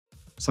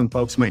Some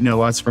folks might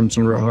know us from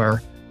some of our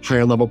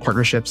higher level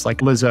partnerships like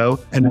Lizzo,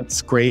 and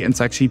that's great and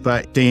sexy,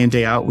 but day in,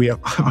 day out, we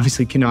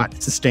obviously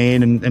cannot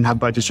sustain and have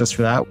budgets just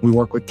for that. We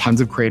work with tons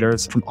of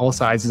creators from all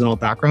sizes and all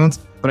backgrounds.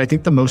 But I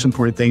think the most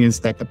important thing is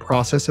that the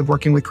process of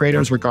working with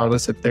creators,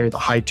 regardless if they're the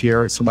high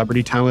tier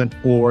celebrity talent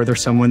or they're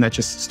someone that's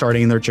just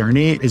starting their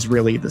journey, is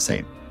really the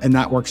same. And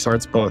that work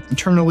starts both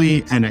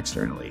internally and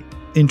externally.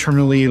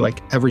 Internally,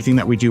 like everything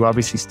that we do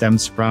obviously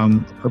stems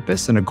from a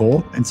purpose and a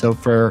goal. And so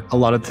for a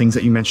lot of things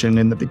that you mentioned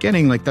in the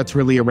beginning, like that's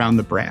really around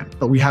the brand.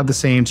 But we have the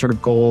same sort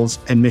of goals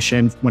and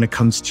mission when it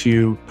comes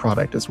to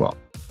product as well.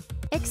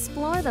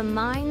 Explore the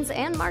minds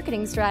and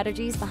marketing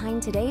strategies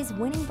behind today's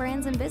winning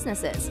brands and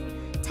businesses.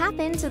 Tap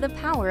into the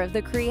power of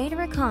the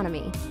creator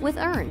economy with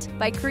Earned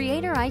by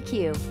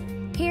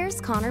CreatorIQ. Here's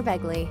Conor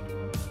Begley.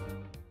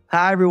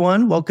 Hi,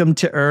 everyone. Welcome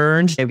to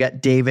Earned. I've got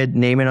David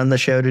Neyman on the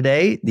show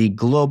today, the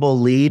global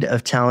lead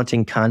of talent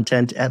and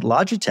content at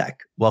Logitech.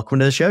 Welcome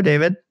to the show,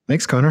 David.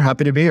 Thanks, Conor.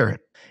 Happy to be here.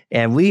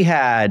 And we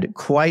had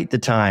quite the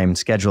time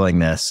scheduling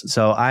this,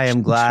 so I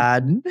am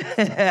glad.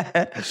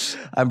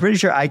 I'm pretty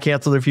sure I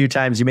canceled a few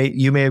times.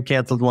 You may have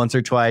canceled once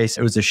or twice.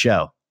 It was a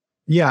show.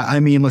 Yeah,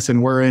 I mean,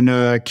 listen, we're in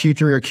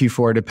Q3 or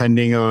Q4,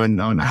 depending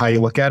on how you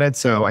look at it.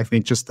 So I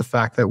think just the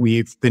fact that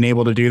we've been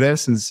able to do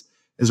this is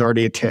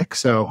already a tick.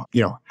 So,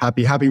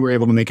 happy we're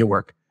able to make it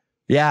work.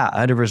 Yeah,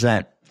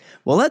 100%.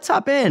 Well, let's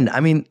hop in. I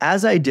mean,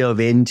 as I dove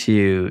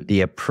into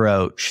the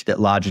approach that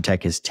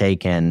Logitech has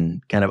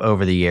taken kind of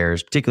over the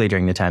years, particularly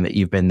during the time that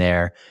you've been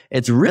there,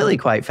 it's really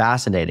quite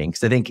fascinating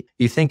because I think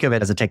you think of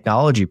it as a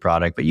technology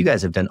product, but you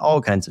guys have done all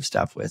kinds of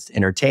stuff with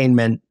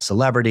entertainment,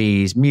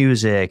 celebrities,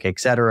 music, et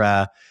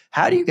cetera.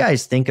 How do you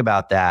guys think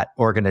about that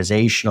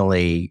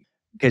organizationally?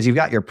 Because you've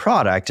got your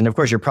product, and of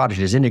course your product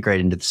is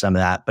integrated into some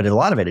of that, but a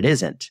lot of it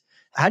isn't.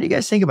 How do you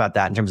guys think about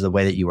that in terms of the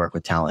way that you work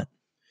with talent?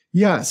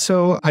 Yeah,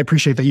 so I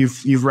appreciate that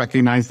you've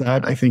recognized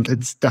that. I think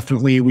it's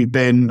definitely, we've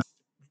been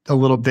a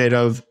little bit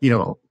of,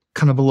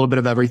 kind of a little bit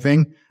of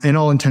everything, and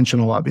all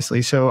intentional,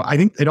 obviously. So I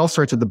think it all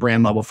starts at the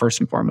brand level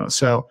first and foremost.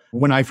 So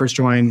when I first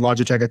joined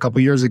Logitech a couple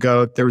of years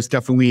ago, there was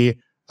definitely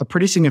a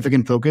pretty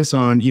significant focus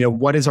on,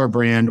 what is our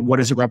brand? What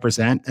does it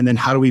represent? And then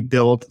how do we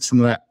build some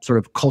of that sort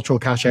of cultural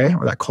cachet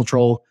or that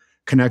cultural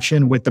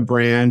connection with the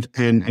brand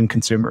and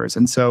consumers?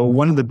 And so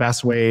one of the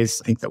best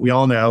ways I think that we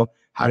all know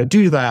how to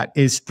do that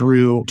is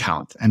through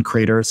talent and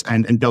creators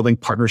and building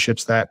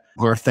partnerships that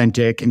are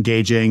authentic,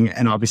 engaging,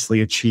 and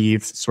obviously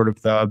achieve sort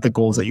of the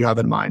goals that you have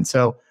in mind.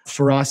 So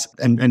for us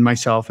and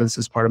myself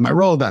as part of my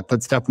role,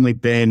 that's definitely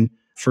been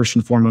first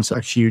and foremost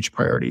a huge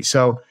priority.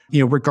 So,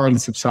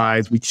 regardless of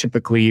size, we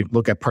typically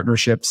look at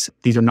partnerships.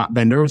 These are not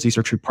vendors, these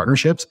are true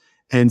partnerships.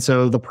 And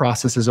so the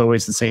process is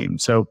always the same.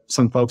 So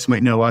some folks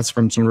might know us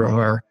from some of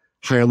our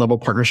higher level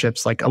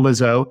partnerships like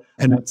Lizzo,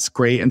 and that's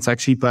great and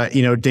sexy, but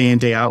day in,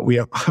 day out, we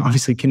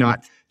obviously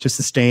cannot just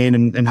sustain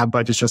and have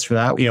budgets just for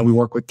that. We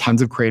work with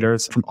tons of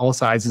creators from all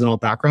sizes and all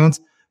backgrounds.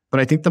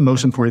 But I think the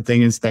most important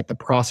thing is that the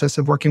process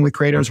of working with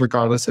creators,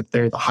 regardless if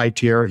they're the high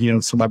tier,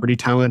 celebrity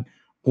talent,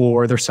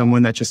 or they're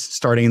someone that's just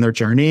starting their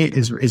journey,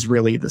 is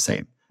really the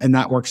same. And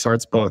that work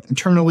starts both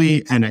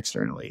internally and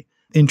externally.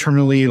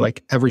 Internally,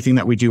 like everything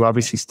that we do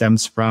obviously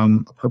stems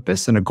from a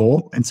purpose and a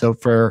goal. And so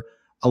for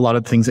a lot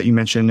of things that you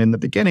mentioned in the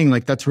beginning,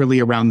 like that's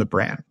really around the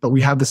brand. But we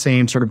have the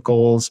same sort of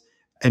goals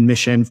and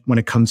mission when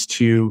it comes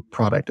to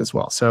product as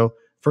well. So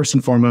first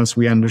and foremost,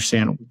 we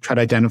try to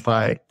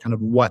identify kind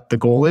of what the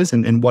goal is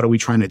and what are we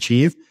trying to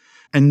achieve.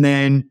 And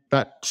then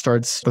that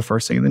starts the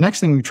first thing. And the next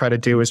thing we try to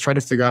do is try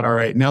to figure out, all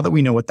right, now that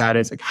we know what that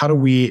is, like how do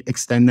we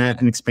extend that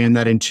and expand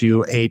that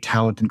into a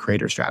talent and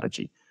creator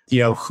strategy?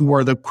 Who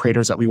are the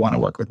creators that we want to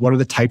work with? What are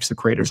the types of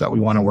creators that we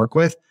want to work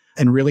with?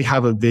 And really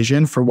have a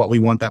vision for what we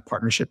want that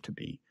partnership to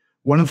be.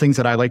 One of the things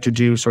that I like to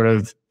do sort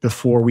of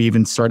before we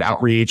even start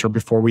outreach or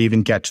before we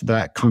even get to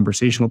that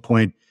conversational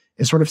point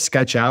is sort of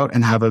sketch out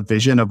and have a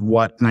vision of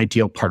what an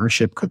ideal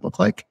partnership could look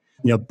like.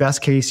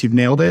 Best case, you've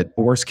nailed it.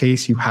 Worst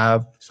case, you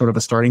have sort of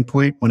a starting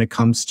point when it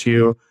comes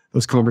to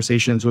those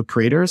conversations with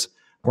creators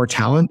or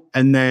talent.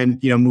 And then,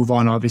 move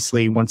on.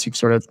 Obviously, once you've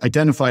sort of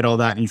identified all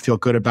that and you feel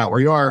good about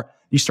where you are,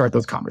 you start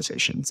those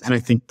conversations. And I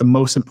think the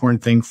most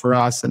important thing for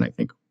us, and I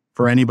think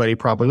for anybody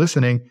probably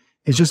listening,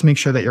 is just make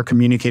sure that you're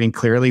communicating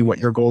clearly what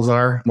your goals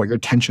are, what your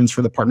intentions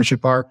for the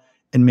partnership are,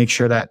 and make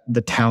sure that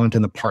the talent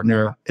and the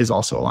partner is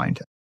also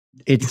aligned.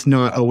 It's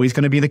not always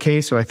going to be the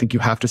case. So I think you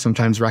have to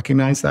sometimes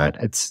recognize that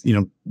it's,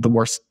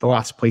 the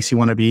last place you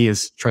want to be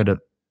is try to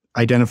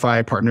identify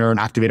a partner and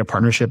activate a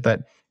partnership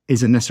that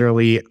isn't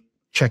necessarily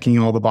checking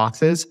all the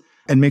boxes,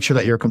 and make sure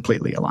that you're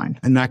completely aligned.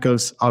 And that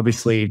goes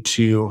obviously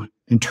to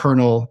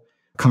internal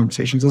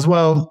conversations as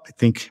well. I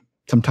think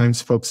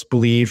sometimes folks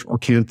believe or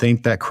can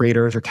think that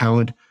creators or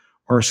talent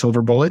are a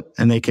silver bullet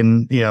and they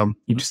can, you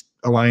just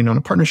align on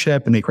a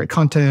partnership and they create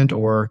content,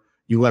 or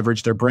you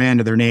leverage their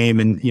brand or their name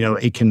and,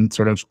 it can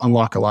sort of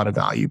unlock a lot of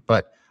value.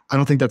 But I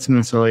don't think that's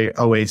necessarily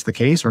always the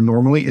case or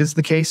normally is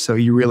the case. So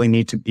you really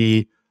need to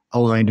be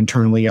aligned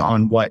internally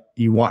on what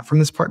you want from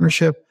this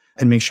partnership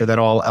and make sure that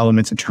all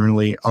elements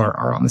internally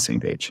are on the same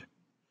page.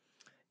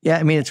 Yeah,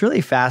 I mean, it's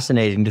really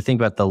fascinating to think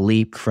about the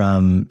leap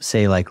from,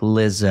 say, like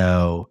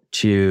Lizzo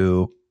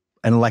to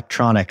an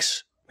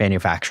electronics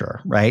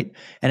manufacturer, right?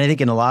 And I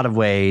think in a lot of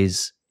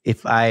ways,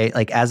 if I,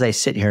 like, as I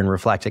sit here and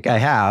reflect, like I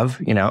have,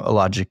 a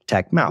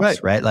Logitech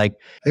mouse, right? Like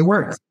it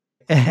works.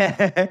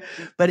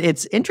 But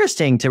it's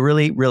interesting to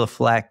really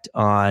reflect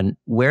on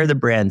where the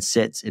brand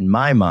sits in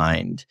my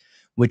mind,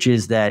 which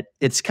is that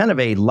it's kind of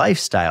a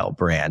lifestyle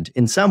brand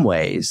in some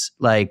ways.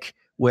 Like,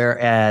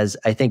 whereas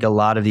I think a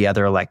lot of the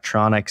other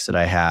electronics that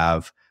I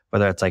have,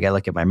 whether it's like I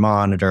look at my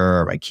monitor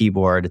or my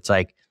keyboard, it's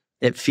like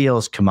it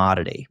feels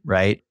commodity,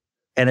 right?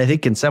 And I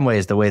think in some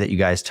ways, the way that you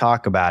guys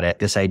talk about it,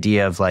 this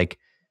idea of like,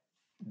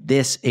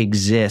 this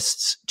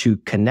exists to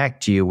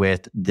connect you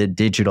with the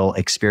digital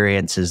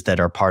experiences that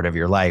are part of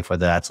your life,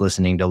 whether that's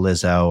listening to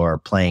Lizzo or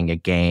playing a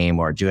game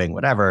or doing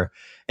whatever.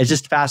 It's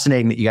just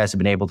fascinating that you guys have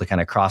been able to kind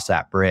of cross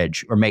that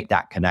bridge or make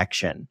that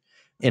connection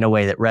in a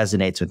way that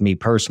resonates with me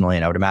personally,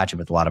 and I would imagine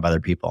with a lot of other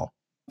people.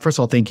 First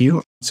of all, thank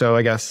you. So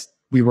I guess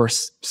we were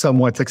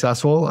somewhat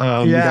successful,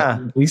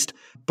 at least.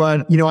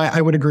 But,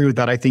 I would agree with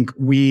that. I think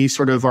we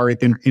sort of are at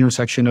the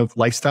intersection of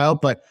lifestyle,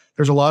 but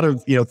there's a lot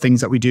of,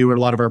 things that we do and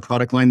a lot of our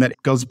product line that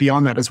goes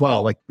beyond that as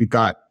well. Like we've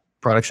got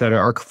products that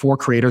are for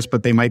creators,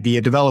 but they might be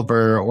a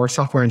developer or a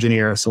software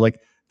engineer. So like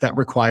that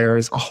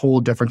requires a whole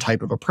different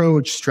type of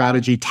approach,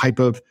 strategy, type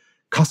of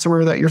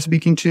customer that you're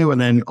speaking to.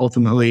 And then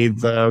ultimately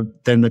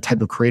the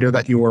type of creator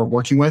that you are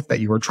working with, that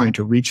you are trying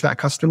to reach that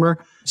customer.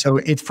 So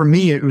for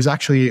me, it was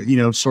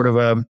actually, sort of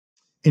a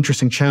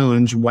interesting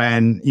challenge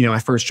when, I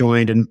first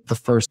joined, and the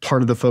first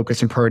part of the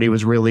focus and priority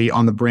was really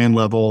on the brand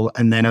level.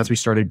 And then as we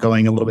started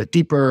going a little bit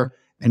deeper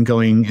and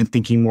going and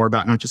thinking more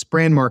about not just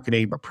brand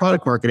marketing, but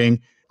product marketing,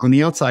 on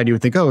the outside, you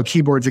would think, oh, a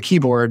keyboard's a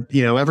keyboard.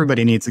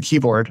 Everybody needs a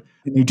keyboard.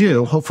 And you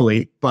do,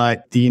 hopefully,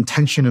 but the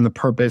intention and the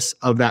purpose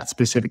of that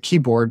specific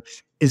keyboard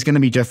is going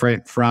to be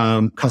different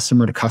from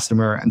customer to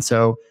customer. And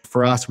so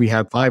for us, we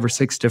have 5 or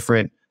 6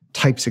 different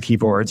types of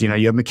keyboards. You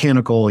have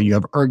mechanical, you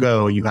have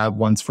ergo, you have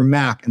ones for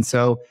Mac. And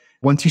so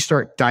once you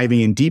start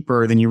diving in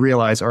deeper, then you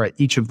realize, all right,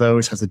 each of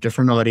those has a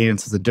different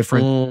audience, has a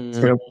different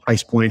sort of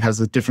price point, has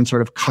a different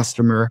sort of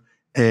customer,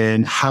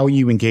 and how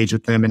you engage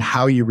with them and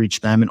how you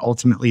reach them. And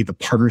ultimately the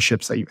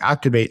partnerships that you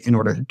activate in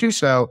order to do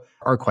so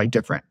are quite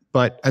different.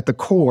 But at the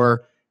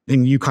core,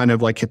 and you kind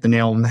of like hit the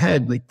nail on the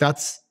head, like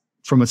that's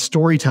from a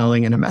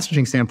storytelling and a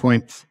messaging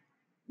standpoint,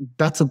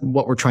 that's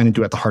what we're trying to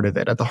do at the heart of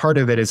it. At the heart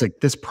of it is like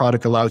this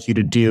product allows you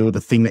to do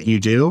the thing that you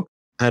do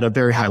at a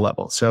very high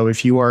level. So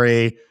if you are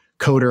a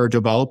coder or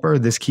developer,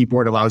 this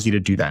keyboard allows you to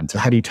do that. And so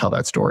how do you tell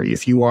that story?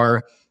 If you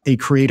are a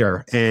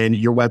creator and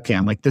your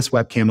webcam, like this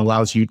webcam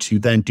allows you to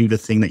then do the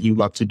thing that you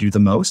love to do the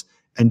most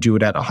and do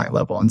it at a high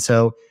level. And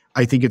so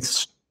I think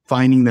it's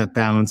finding that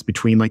balance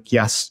between like,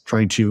 yes,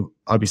 trying to,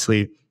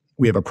 obviously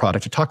we have a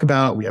product to talk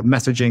about, we have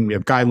messaging, we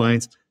have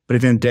guidelines, but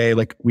at the end of the day,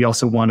 like we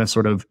also want to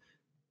sort of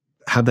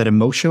have that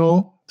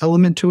emotional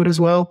element to it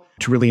as well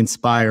to really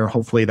inspire,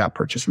 hopefully, that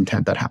purchase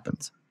intent that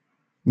happens.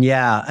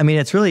 Yeah. I mean,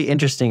 it's really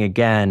interesting,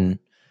 again,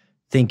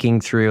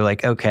 thinking through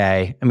like,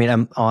 okay, I mean,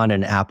 I'm on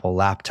an Apple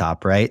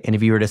laptop, right? And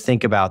if you were to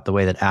think about the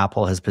way that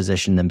Apple has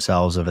positioned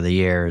themselves over the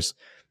years,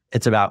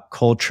 it's about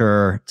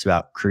culture, it's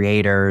about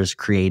creators,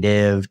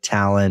 creative,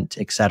 talent,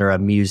 etc.,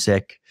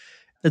 music.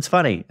 It's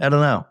funny. I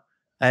don't know.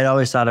 I'd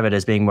always thought of it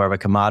as being more of a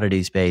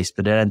commodity space,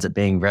 but it ends up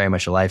being very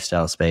much a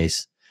lifestyle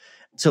space.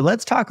 So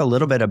let's talk a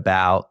little bit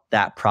about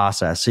that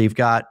process. So you've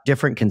got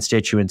different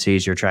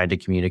constituencies you're trying to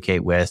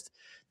communicate with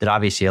that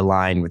obviously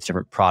align with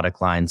different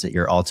product lines that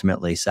you're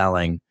ultimately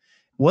selling.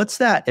 What's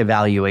that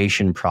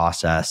evaluation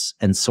process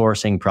and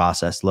sourcing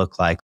process look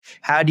like?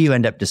 How do you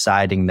end up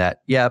deciding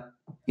that, yep,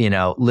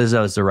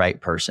 Lizzo is the right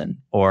person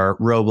or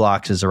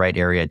Roblox is the right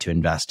area to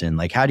invest in?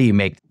 Like, how do you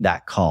make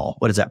that call?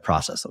 What does that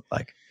process look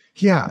like?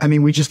 Yeah, I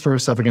mean, we just throw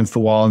stuff against the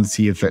wall and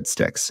see if it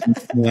sticks.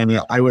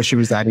 And I wish it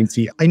was that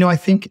easy. I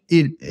think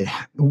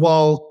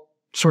while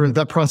sort of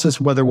that process,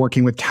 whether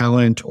working with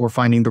talent or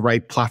finding the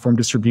right platform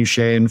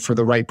distribution for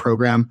the right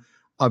program,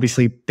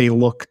 obviously they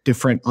look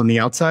different on the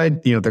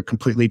outside. They're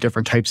completely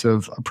different types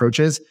of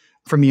approaches.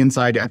 From the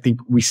inside, I think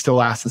we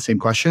still ask the same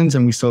questions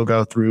and we still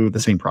go through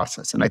the same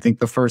process. And I think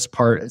the first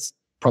part is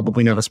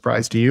probably not a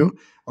surprise to you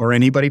or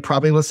anybody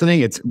probably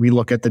listening. We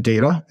look at the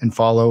data and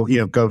follow,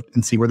 go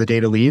and see where the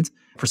data leads.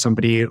 For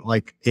somebody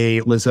like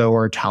a Lizzo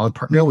or a talent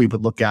partner, we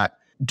would look at,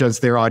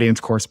 does their audience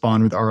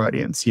correspond with our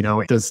audience?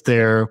 Does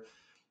their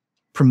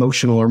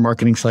promotional or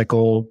marketing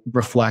cycle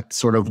reflect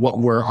sort of what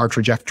were our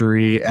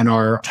trajectory and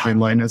our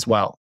timeline as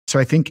well? So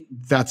I think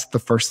that's the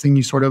first thing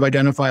you sort of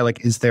identify,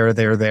 like, is there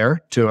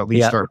to at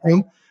least start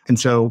from? And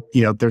so,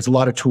 there's a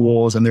lot of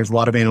tools and there's a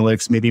lot of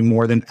analytics, maybe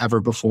more than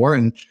ever before.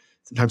 And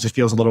sometimes it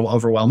feels a little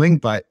overwhelming,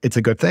 but it's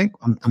a good thing.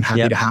 I'm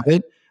happy to have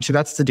it. So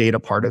that's the data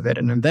part of it.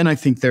 And then I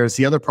think there's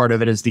the other part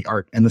of it is the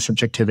art and the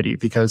subjectivity,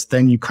 because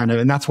then you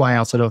and that's why I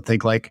also don't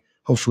think like,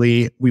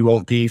 hopefully we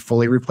won't be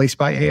fully replaced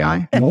by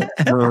AI,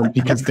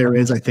 because there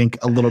is, I think,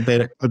 a little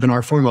bit of an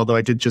art form, although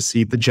I did just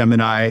see the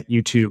Gemini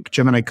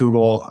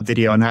Google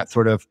video, and that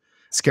sort of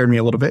scared me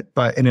a little bit,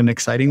 but in an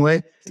exciting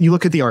way. You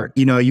look at the art,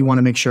 you want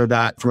to make sure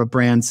that from a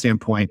brand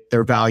standpoint,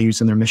 their values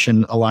and their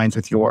mission aligns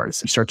with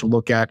yours. You start to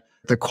look at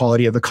the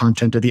quality of the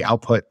content or the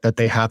output that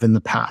they have in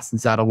the past.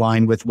 Does that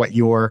align with what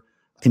you're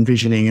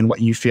envisioning and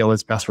what you feel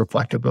is best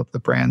reflective of the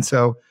brand?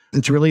 So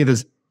it's really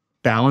this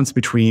balance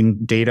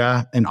between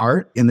data and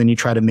art, and then you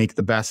try to make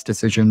the best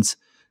decisions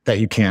that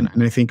you can.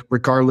 And I think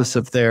regardless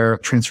of their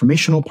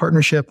transformational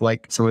partnership,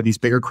 like some of these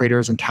bigger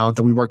creators and talent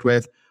that we worked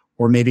with,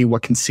 or maybe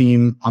what can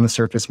seem on the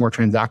surface more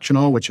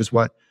transactional, which is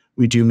what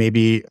we do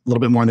maybe a little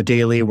bit more on the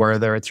daily,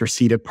 whether it's your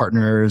seeded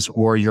partners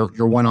or your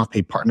one-off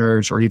paid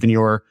partners, or even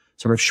your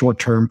sort of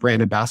short-term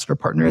brand ambassador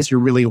partners,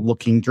 you're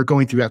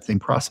going through that same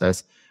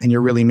process, and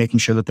you're really making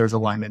sure that there's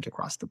alignment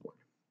across the board.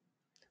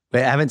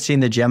 Wait, I haven't seen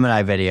the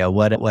Gemini video.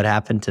 What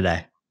happened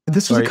today?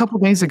 This was a couple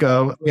of days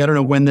ago. I don't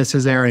know when this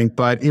is airing,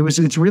 but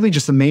it's really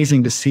just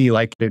amazing to see,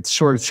 like, it's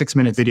short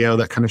 6-minute video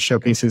that kind of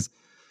showcases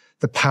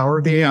the power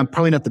of AI. I'm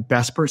probably not the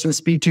best person to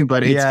speak to,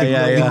 but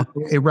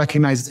it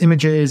recognizes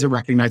images, it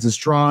recognizes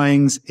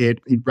drawings, it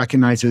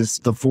recognizes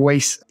the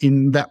voice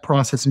in that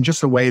process in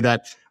just a way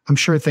that I'm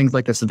sure things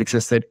like this have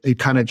existed. It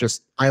kind of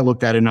just, I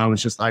looked at it and I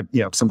was just,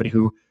 somebody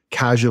who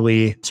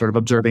casually sort of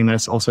observing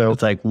this also.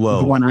 It's like,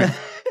 whoa. One eye,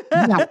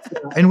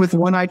 and with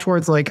one eye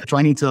towards like, do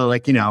I need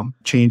to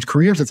change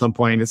careers at some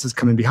point? This is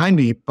coming behind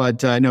me.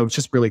 But no, it's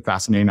just really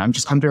fascinating.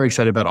 I'm very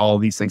excited about all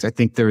of these things. I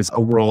think there's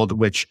a world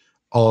which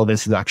all of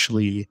this is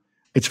actually,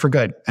 it's for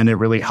good. And it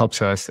really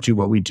helps us do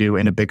what we do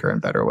in a bigger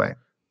and better way.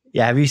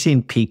 Yeah. Have you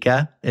seen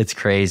Pika? It's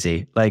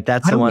crazy. Like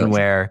that's the one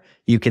where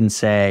you can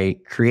say,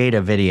 create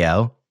a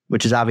video,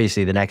 which is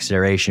obviously the next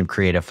iteration of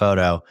create a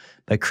photo,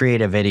 but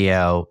create a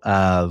video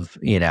of,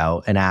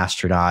 an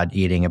astronaut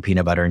eating a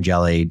peanut butter and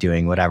jelly,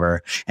 doing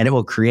whatever. And it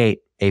will create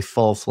a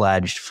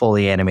full-fledged,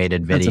 fully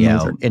animated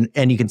video.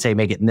 And you can say,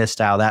 make it in this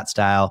style, that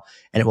style,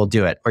 and it will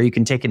do it. Or you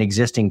can take an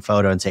existing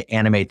photo and say,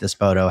 animate this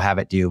photo, have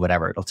it do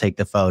whatever. It'll take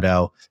the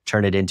photo,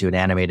 turn it into an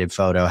animated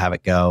photo, have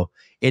it go.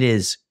 It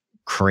is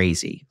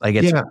crazy. Like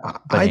it's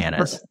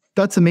bananas.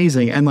 That's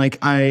amazing. And like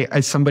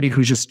as somebody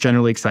who's just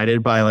generally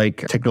excited by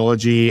like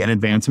technology and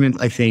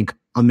advancement, I think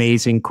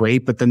amazing,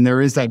 great. But then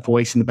there is that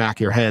voice in the back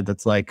of your head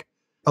that's like,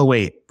 oh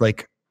wait,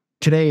 like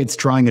today it's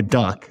drawing a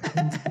duck.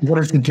 What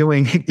is it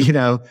doing,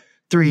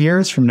 3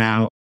 years from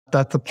now?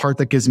 That's the part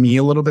that gives me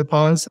a little bit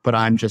pause, but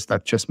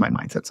that's just my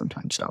mindset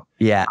sometimes. So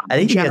yeah, I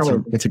think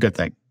it's a good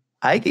thing.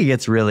 I think it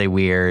gets really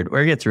weird.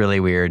 Where it gets really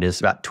weird is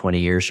about 20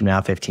 years from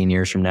now, 15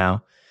 years from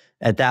now.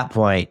 At that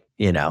point,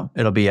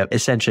 it'll be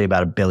essentially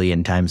about 1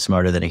 billion times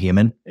smarter than a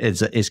human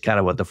is kind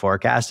of what the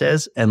forecast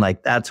is. And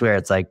like, that's where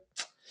it's like,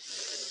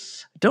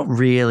 I don't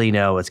really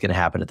know what's going to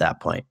happen at that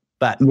point.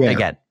 But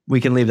again,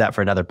 we can leave that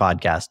for another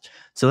podcast.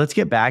 So let's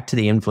get back to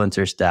the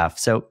influencer stuff.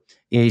 So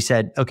you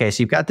said, okay,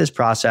 so you've got this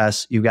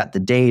process, you've got the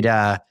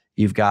data,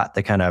 you've got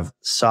the kind of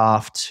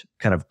soft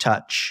kind of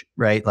touch,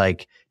 right?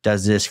 Like,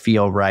 does this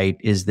feel right?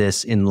 Is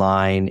this in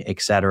line,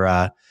 et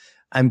cetera?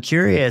 I'm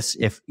curious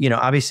if,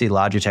 obviously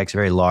Logitech's a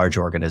very large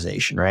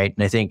organization, right?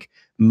 And I think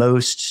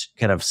most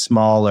kind of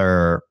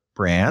smaller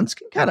brands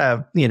can kind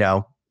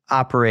of,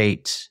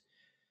 operate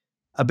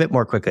a bit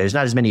more quickly. There's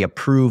not as many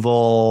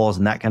approvals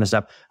and that kind of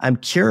stuff. I'm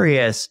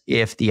curious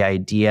if the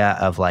idea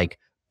of like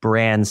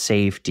brand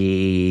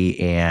safety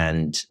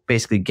and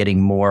basically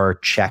getting more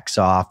checks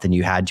off than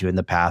you had to in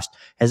the past,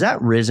 has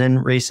that risen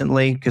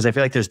recently? Because I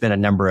feel like there's been a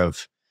number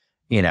of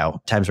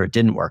times where it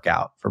didn't work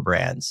out for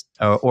brands,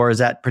 or is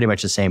that pretty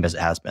much the same as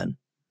it has been?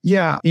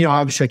 Yeah.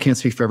 Obviously I can't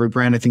speak for every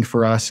brand. I think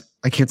for us,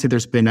 I can't say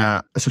there's been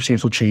a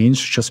substantial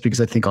change just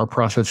because I think our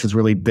process has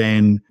really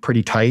been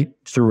pretty tight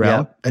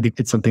throughout. Yep. I think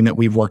it's something that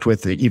we've worked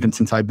with even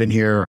since I've been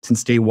here,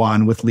 since day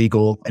one, with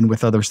legal and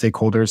with other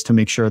stakeholders to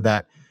make sure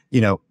that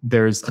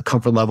there's a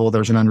comfort level,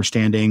 there's an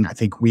understanding. I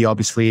think we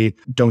obviously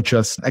don't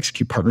just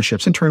execute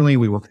partnerships internally.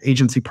 We work with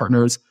agency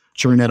partners.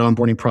 During that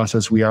onboarding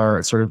process,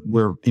 we're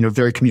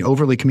very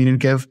overly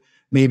communicative,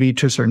 maybe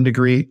to a certain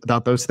degree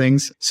about those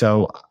things.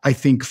 So I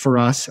think for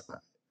us,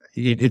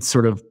 it's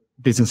sort of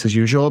business as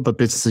usual, but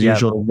business as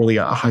usual, really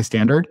a high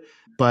standard.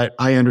 But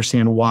I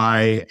understand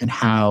why and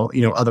how,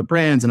 other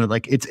brands, and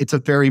it's a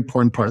very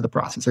important part of the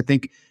process. I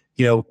think,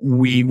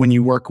 when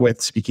you work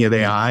with, speaking of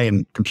AI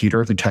and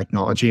computers and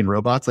technology and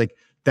robots, like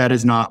that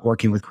is not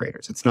working with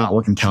creators. It's not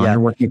working with talent. You're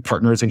working with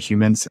partners and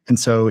humans. And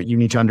so you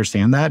need to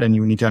understand that, and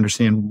you need to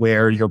understand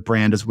where your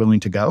brand is willing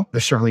to go.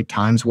 There's certainly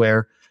times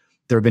where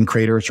there have been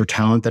creators or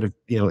talent that have,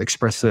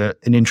 expressed an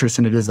interest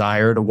and a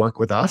desire to work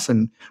with us.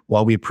 And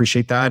while we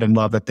appreciate that and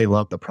love that they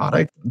love the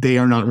product, they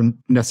are not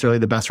necessarily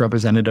the best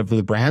representative of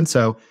the brand.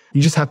 So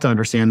you just have to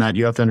understand that.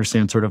 You have to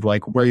understand sort of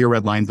like where your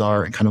red lines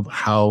are and kind of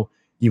how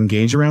you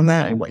engage around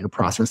that and what your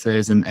process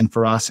is. And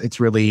for us, it's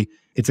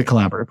a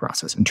collaborative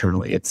process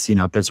internally. It's,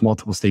 there's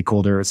multiple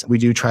stakeholders. We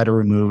do try to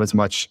remove as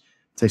much,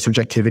 say,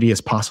 subjectivity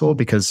as possible,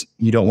 because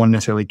you don't want to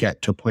necessarily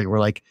get to a point where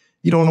like,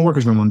 you don't want to work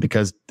with someone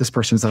because this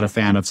person's not a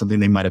fan of something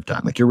they might have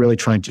done. Like you're really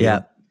trying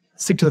to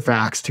stick to the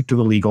facts, stick to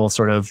the legal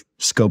sort of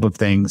scope of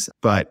things.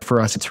 But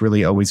for us, it's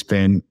really always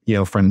been,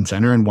 front and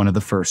center and one of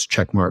the first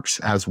check marks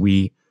as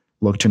we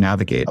look to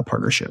navigate a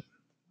partnership.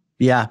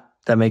 Yeah,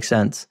 that makes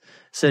sense.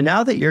 So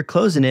now that you're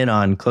closing in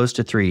on close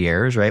to 3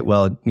 years, right?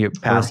 Well, you're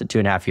past the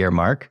 2.5-year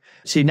mark.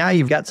 So now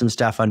you've got some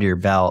stuff under your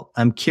belt.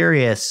 I'm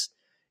curious,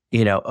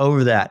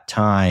 over that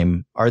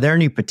time, are there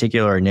any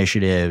particular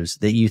initiatives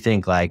that you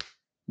think like,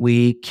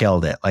 we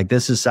killed it? Like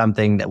this is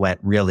something that went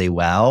really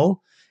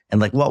well. And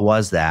like, what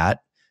was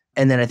that?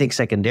 And then I think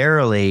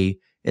secondarily,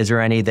 is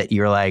there any that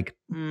you're like,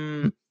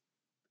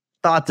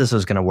 thought this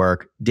was going to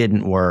work,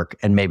 didn't work,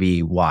 and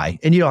maybe why?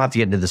 And you don't have to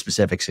get into the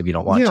specifics if you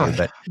don't want to,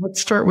 but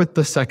let's start with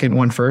the second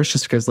one first,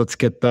 just because let's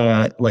get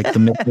the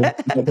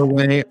middle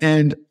way.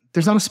 And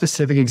there's not a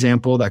specific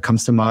example that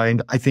comes to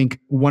mind. I think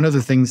one of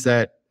the things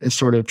that has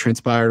sort of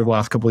transpired over the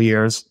last couple of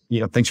years,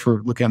 thanks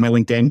for looking at my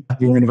LinkedIn,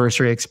 your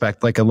anniversary, I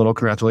expect like a little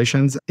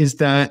congratulations, is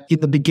that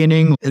in the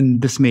beginning,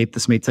 and this made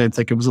sense,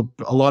 like it was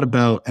a lot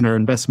about, and our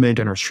investment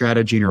and our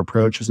strategy and our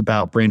approach was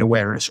about brand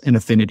awareness and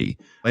affinity.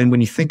 And when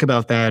you think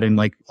about that and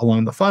like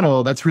along the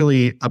funnel, that's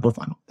really upper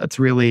funnel. That's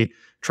really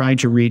trying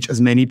to reach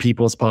as many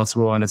people as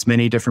possible in as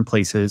many different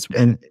places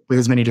and with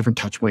as many different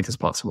touch points as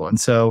possible. And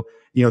so,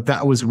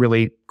 that was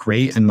really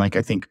great. And like,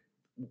 I think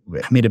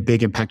it made a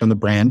big impact on the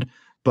brand.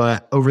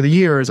 But over the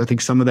years, I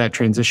think some of that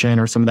transition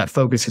or some of that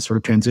focus has sort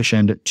of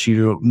transitioned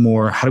to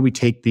more, how do we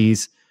take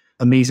these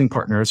amazing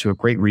partners who have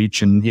great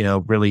reach and,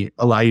 really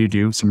allow you to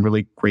do some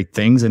really great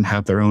things and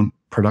have their own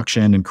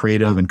production and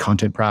creative and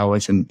content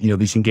prowess and,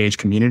 these engaged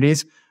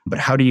communities. But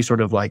how do you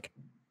sort of like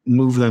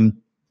move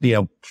them,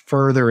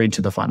 further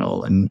into the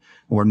funnel and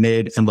or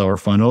mid and lower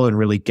funnel and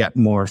really get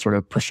more sort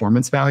of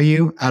performance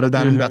value out of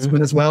that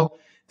investment as well?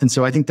 And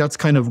so I think that's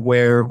kind of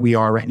where we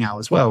are right now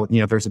as well.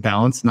 There's a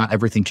balance. Not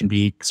everything can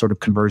be sort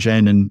of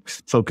conversion and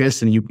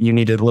focus, and you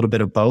need a little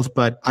bit of both.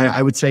 But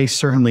I would say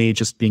certainly,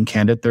 just being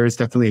candid, there is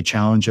definitely a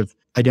challenge of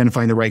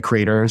identifying the right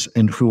creators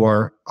and who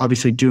are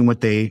obviously doing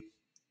what they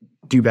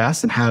do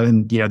best and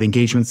having, the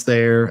engagement's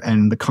there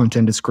and the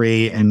content is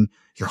great and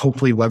you're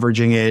hopefully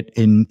leveraging it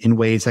in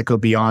ways that go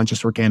beyond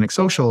just organic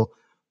social.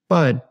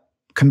 But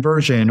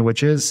conversion,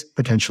 which is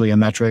potentially a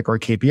metric or a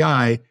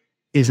KPI,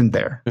 isn't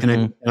there.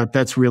 And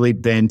that's really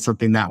been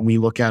something that we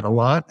look at a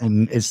lot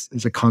and is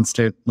a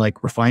constant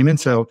like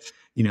refinement. So,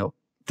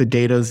 the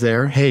data's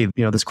there. Hey,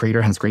 this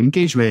creator has great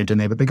engagement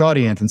and they have a big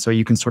audience. And so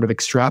you can sort of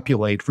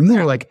extrapolate from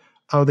there, like,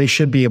 oh, they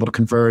should be able to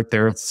convert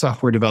their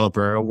software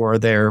developer or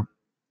their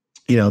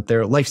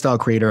lifestyle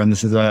creator. And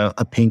this is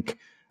a pink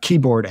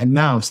keyboard and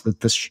mouse, that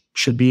this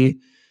should be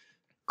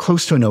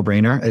close to a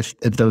no-brainer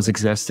if those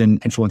exist in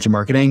influencer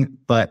marketing.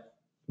 But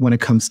when it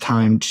comes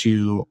time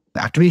to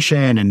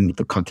activation and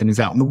the content is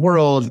out in the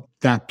world,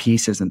 that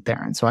piece isn't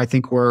there. And so I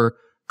think we're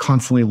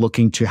constantly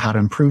looking to how to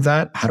improve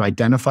that, how to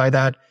identify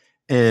that.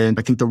 And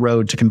I think the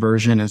road to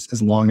conversion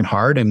is long and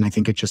hard. And I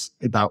think it's just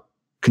about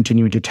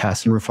continuing to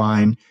test and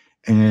refine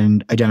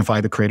and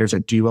identify the creators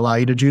that do allow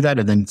you to do that,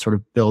 and then sort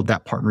of build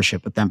that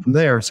partnership with them from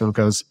there. So it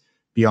goes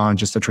beyond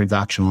just a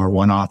transactional or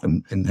one-off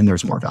and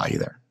there's more value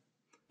there.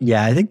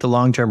 Yeah, I think the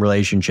long-term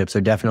relationships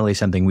are definitely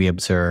something we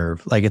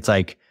observe. Like it's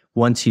like,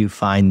 once you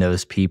find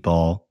those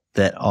people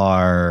that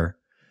are,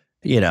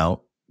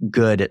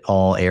 good at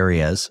all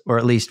areas, or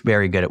at least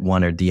very good at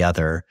one or the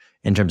other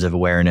in terms of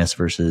awareness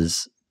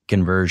versus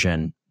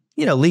conversion,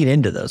 lean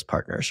into those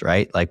partners,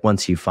 right? Like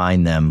once you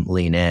find them,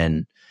 lean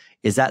in.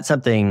 Is that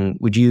something,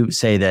 would you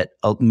say that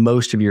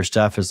most of your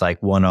stuff is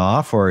like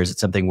one-off, or is it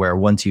something where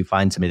once you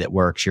find somebody that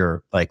works,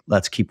 you're like,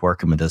 let's keep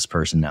working with this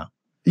person now?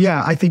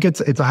 Yeah, I think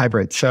it's a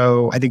hybrid.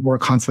 So I think we're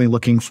constantly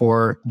looking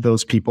for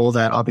those people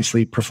that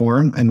obviously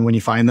perform. And when you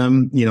find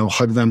them,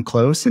 hug them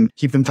close and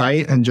keep them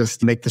tight and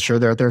just make sure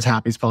they're as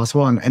happy as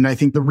possible. And I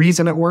think the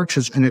reason it works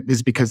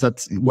is because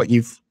that's what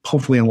you've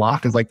hopefully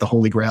unlocked is like the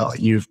holy grail.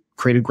 You've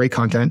created great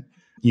content.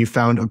 You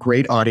found a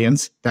great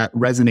audience that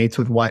resonates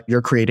with what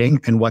you're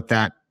creating and what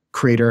that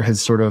creator has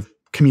sort of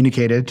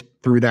communicated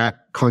through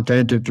that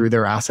content or through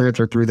their assets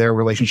or through their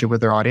relationship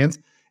with their audience.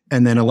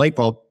 And then a light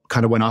bulb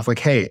kind of went off like,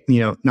 hey,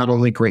 not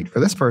only great for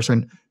this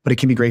person, but it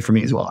can be great for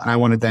me as well. And I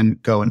want to then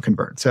go and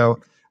convert. So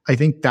I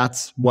think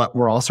that's what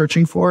we're all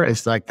searching for,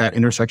 is like that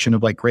intersection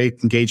of like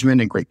great engagement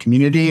and great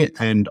community,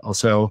 and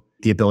also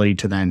the ability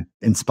to then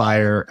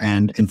inspire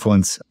and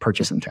influence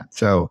purchase intent.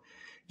 So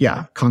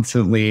yeah,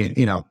 constantly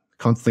on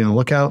the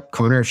lookout.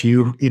 Conor, if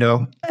you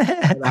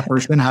that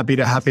person, happy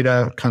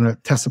to kind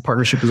of test the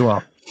partnership as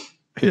well.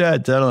 Yeah,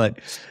 totally.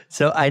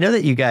 So I know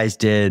that you guys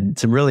did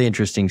some really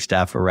interesting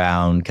stuff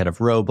around kind of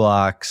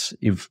Roblox.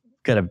 You've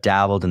kind of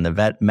dabbled in the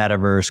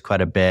metaverse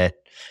quite a bit.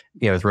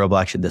 With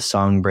Roblox, you did the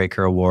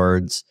Songbreaker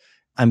Awards.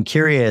 I'm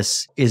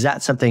curious, is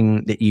that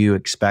something that you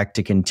expect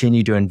to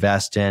continue to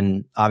invest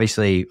in?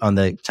 Obviously, on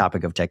the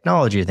topic of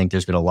technology, I think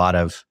there's been a lot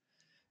of,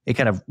 it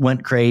kind of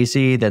went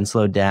crazy, then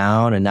slowed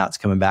down, and now it's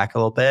coming back a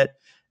little bit.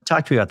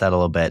 Talk to me about that a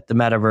little bit. The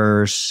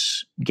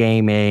metaverse,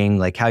 gaming,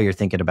 like how you're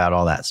thinking about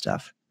all that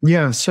stuff.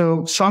 Yeah. So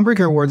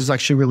Songbreaker Awards is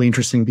actually really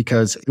interesting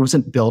because it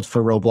wasn't built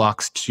for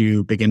Roblox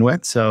to begin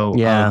with. So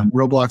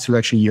Roblox was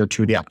actually year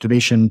 2 of the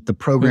activation. The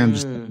program,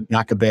 just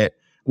back a bit,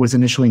 was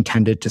initially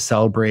intended to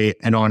celebrate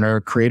and honor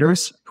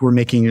creators who were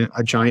making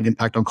a giant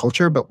impact on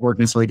culture, but weren't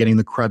necessarily getting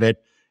the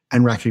credit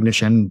and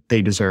recognition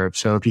they deserve.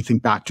 So if you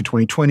think back to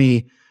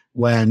 2020,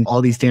 when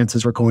all these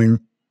dances were going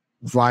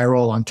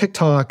viral on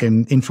TikTok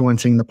and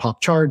influencing the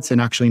pop charts and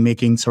actually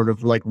making sort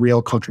of like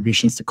real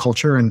contributions to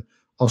culture and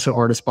also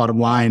artist bottom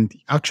line, the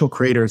actual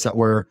creators that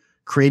were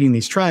creating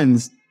these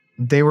trends,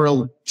 they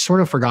were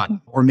sort of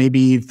forgotten, or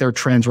maybe their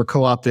trends were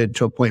co-opted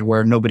to a point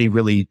where nobody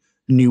really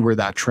knew where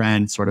that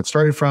trend sort of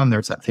started from.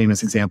 There's that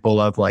famous example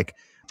of like,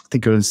 I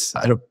think it was,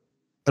 I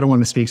don't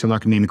want to speak, so I'm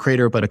not going to name the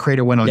creator, but a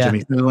creator went on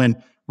Jimmy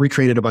Fallon,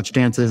 recreated a bunch of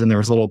dances, and there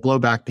was a little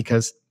blowback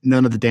because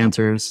none of the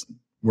dancers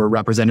were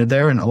represented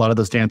there. And a lot of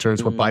those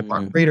dancers were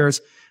BIPOC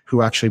creators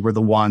who actually were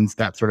the ones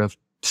that sort of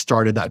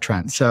started that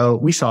trend. So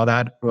we saw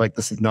that. We're like,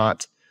 this is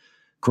not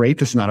great.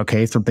 This is not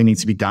okay. Something needs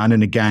to be done.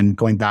 And again,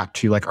 going back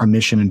to like our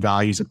mission and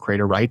values of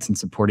creator rights and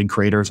supporting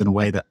creators in a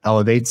way that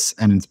elevates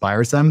and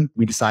inspires them,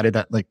 we decided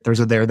that like there's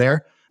a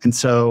there. And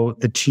so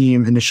the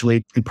team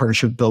initially, in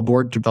partnership with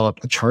Billboard,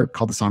 developed a chart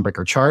called the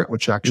Songbreaker chart,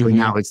 which actually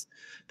now is,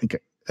 I think,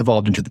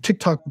 evolved into the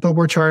TikTok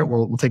Billboard chart.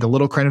 We'll take a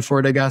little credit for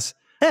it, I guess.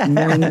 And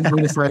then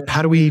we decided,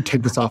 how do we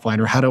take this offline,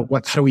 or how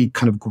do we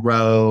kind of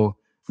grow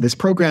this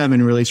program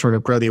and really sort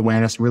of grow the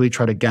awareness, really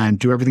try to, again,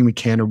 do everything we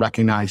can to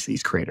recognize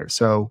these creators.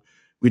 So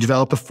we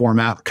developed a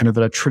format, kind of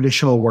a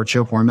traditional award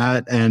show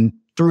format, and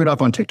threw it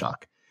up on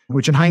TikTok,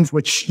 which in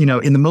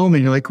the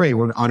moment, you're like, great,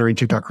 we're honoring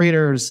TikTok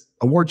creators,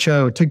 award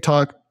show,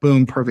 TikTok,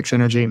 boom, perfect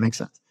synergy, it makes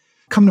sense.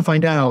 Come to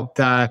find out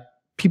that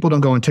people don't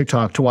go on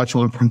TikTok to watch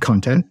long-form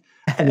content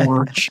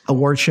or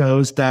award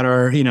shows that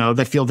are,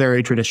 that feel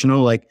very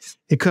traditional. Like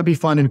it could be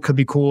fun and it could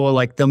be cool.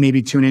 Like they'll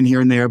maybe tune in here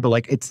and there, but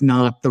like it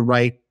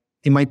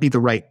might be the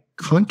right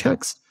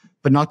context,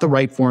 but not the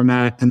right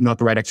format and not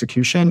the right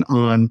execution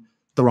on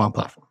the wrong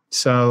platform.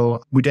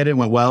 So we did it,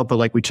 went well, but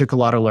like we took a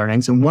lot of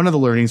learnings. And one of the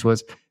learnings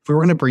was, if we were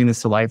going to bring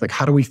this to life, like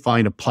how do we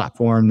find a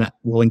platform that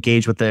will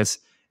engage with this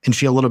and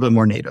feel a little bit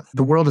more native?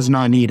 The world does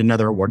not need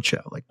another award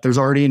show. Like there's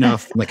already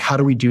enough. Like how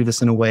do we do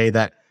this in a way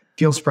that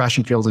feels fresh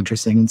and feels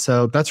interesting? And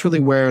so that's really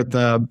where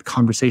the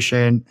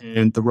conversation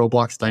and the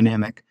Roblox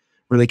dynamic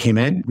really came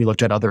in. We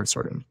looked at other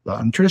sort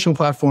of traditional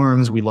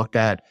platforms. We looked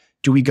at,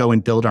 do we go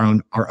and build our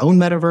own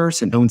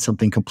metaverse and own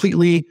something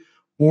completely?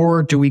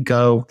 Or do we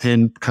go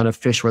and kind of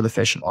fish where the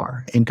fish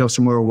are and go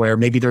somewhere where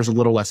maybe there's a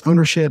little less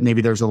ownership,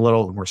 maybe there's a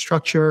little more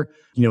structure,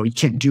 you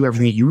can't do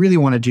everything that you really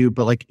want to do,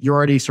 but like you're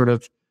already sort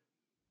of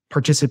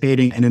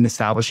participating in an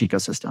established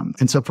ecosystem.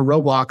 And so for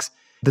Roblox,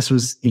 this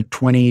was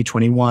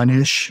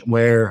 2021-ish,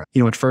 where,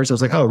 at first I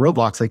was like, oh,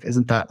 Roblox, like,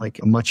 isn't that like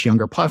a much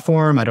younger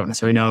platform? I don't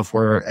necessarily know if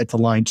it's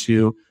aligned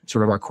to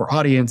sort of our core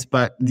audience,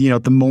 but, the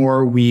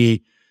more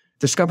we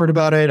discovered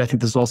about it, I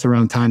think this was also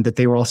around the time that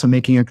they were also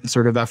making a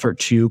concerted effort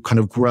to kind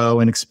of grow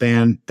and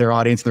expand their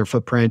audience, their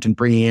footprint, and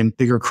bringing in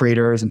bigger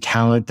creators and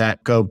talent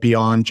that go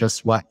beyond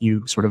just what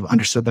you sort of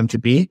understood them to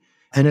be.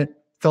 And it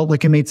felt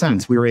like it made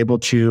sense. We were able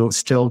to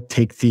still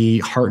take the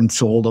heart and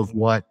soul of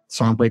what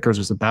Songbreakers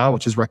was about,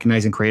 which is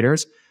recognizing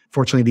creators.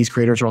 Fortunately, these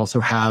creators also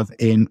have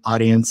an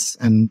audience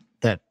and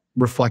that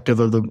reflective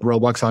of the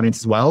Roblox audience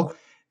as well,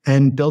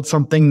 and build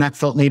something that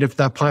felt native to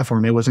that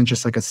platform. It wasn't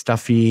just like a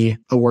stuffy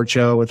award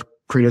show with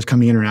creators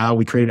coming in and out.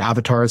 We created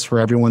avatars for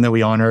everyone that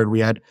we honored. We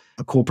had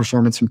a cool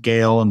performance from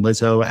Gail and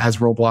Lizzo as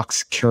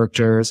Roblox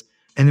characters.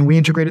 And then we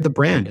integrated the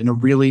brand in a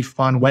really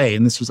fun way.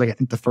 And this was like, I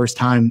think the first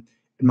time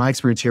in my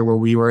experience here where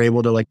we were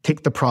able to like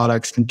take the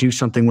products and do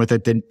something with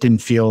it that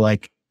didn't feel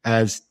like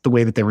as the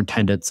way that they were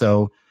intended.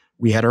 So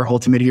we had our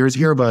Ultimate Ears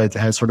earbuds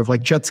as sort of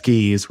like jet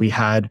skis. We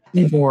had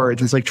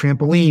boards as like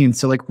trampolines.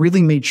 So like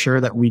really made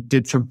sure that we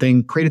created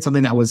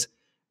something that was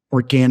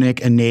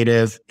organic and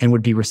native and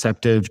would be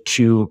receptive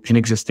to an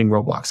existing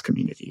Roblox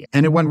community.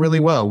 And it went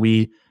really well.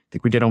 I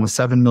think we did almost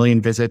 7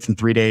 million visits in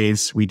 3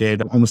 days. We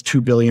did almost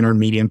 2 billion earned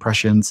media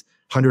impressions,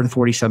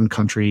 147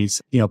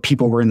 countries.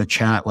 People were in the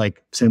chat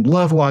like saying,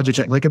 love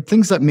Logitech, like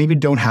things that maybe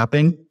don't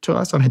happen to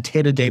us on a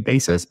day-to-day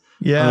basis.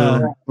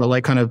 Yeah. Or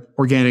like kind of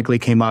organically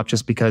came up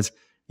just because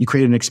you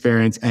created an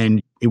experience and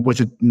it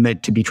wasn't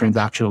meant to be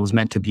transactional. It was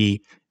meant to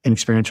be an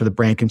experience where the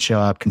brand can show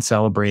up, can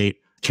celebrate,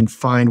 can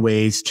find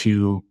ways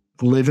to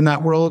live in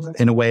that world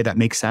in a way that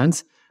makes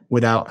sense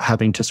without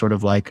having to sort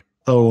of like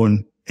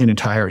own an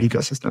entire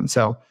ecosystem.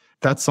 So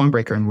that's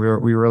Songbreaker. And we were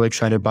really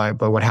excited by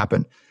what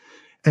happened.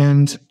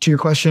 And to your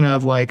question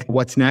of like,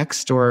 what's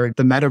next or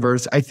the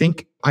metaverse,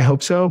 I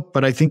hope so.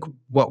 But I think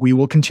what we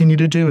will continue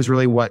to do is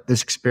really what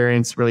this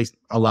experience really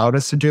allowed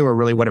us to do, or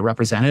really what it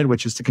represented,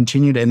 which is to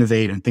continue to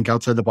innovate and think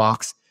outside the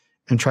box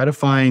and try to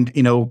find,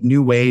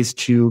 new ways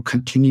to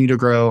continue to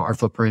grow our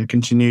footprint,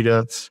 continue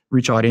to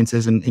reach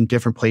audiences in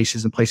different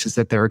places and places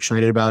that they're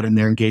excited about and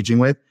they're engaging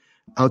with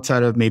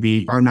outside of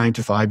maybe our 9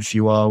 to 5, if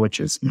you will,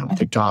 which is,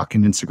 TikTok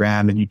and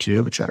Instagram and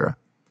YouTube, et cetera.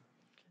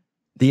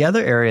 The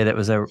other area that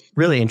was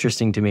really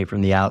interesting to me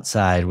from the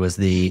outside was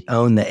the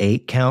Own the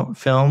 8 Count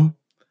film.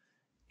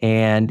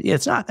 And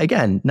it's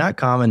not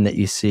common that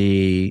you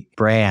see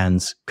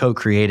brands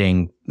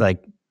co-creating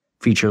like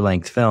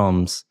feature-length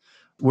films.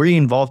 Were you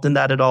involved in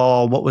that at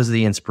all? What was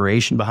the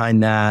inspiration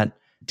behind that?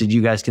 Did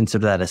you guys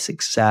consider that a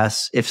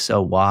success? If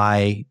so,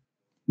 why?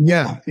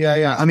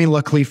 Yeah. I mean,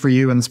 luckily for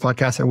you in this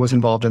podcast, I was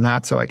involved in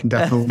that, so I can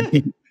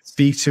definitely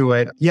speak to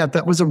it. Yeah,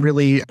 that was a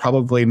really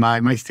probably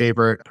my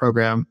favorite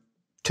program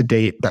to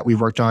date that we've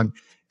worked on.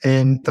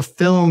 And the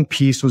film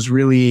piece was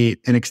really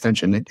an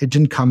extension. It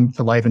didn't come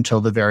to life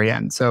until the very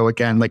end. So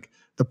again, like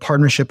the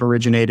partnership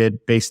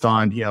originated based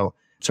on,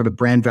 sort of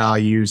brand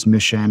values,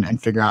 mission, and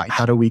figure out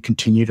how do we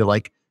continue to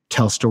like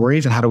tell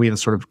stories and how do we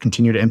sort of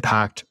continue to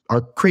impact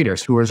our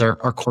creators, who is our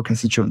core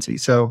constituency.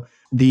 So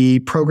the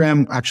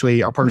program,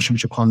 actually, our partnership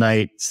with JaQuel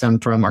Knight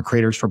stemmed from our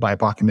Creators for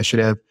BIPOC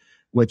initiative,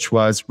 which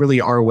was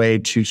really our way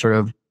to sort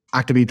of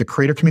activate the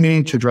creator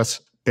community to address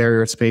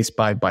barriers faced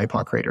by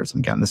BIPOC creators.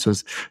 And again, this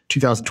was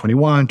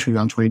 2021,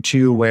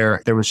 2022,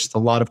 where there was just a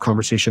lot of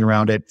conversation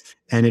around it.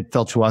 And it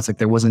felt to us like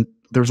there was a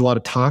lot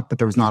of talk, but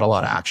there was not a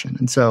lot of action.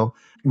 And so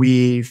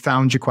we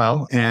found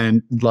JaQuel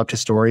and loved his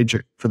story.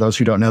 For those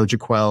who don't know,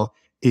 JaQuel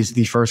is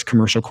the first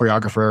commercial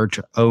choreographer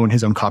to own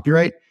his own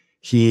copyright.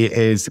 He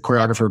is the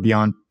choreographer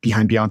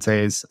behind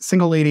Beyonce's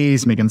Single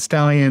Ladies, Megan Thee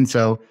Stallion.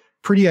 So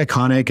pretty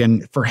iconic.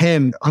 And for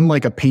him,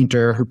 unlike a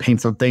painter who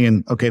paints something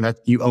and okay, that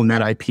you own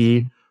that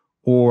IP,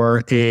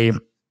 or a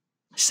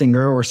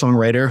singer or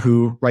songwriter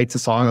who writes a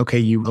song, okay,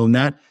 you own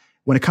that.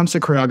 When it comes to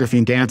choreography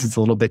and dance, it's a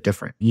little bit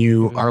different.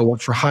 You are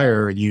work for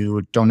hire.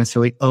 You don't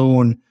necessarily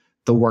own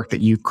the work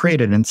that you've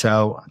created. And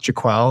so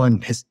JaQuel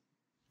and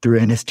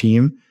his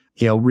team,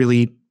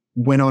 really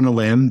went on a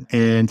limb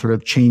and sort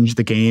of changed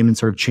the game and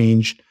sort of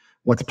changed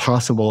what's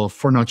possible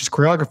for not just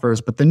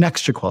choreographers, but the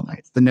next JaQuel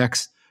Knights, the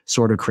next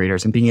sort of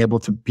creators, and being able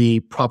to be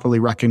properly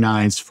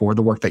recognized for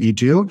the work that you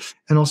do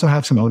and also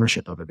have some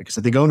ownership of it. Because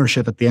I think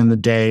ownership at the end of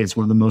the day is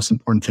one of the most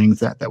important things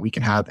that we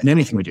can have in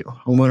anything we do.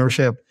 Home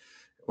ownership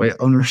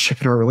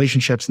in our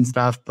relationships and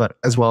stuff, but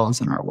as well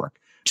as in our work.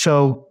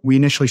 So we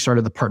initially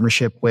started the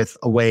partnership with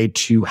a way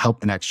to help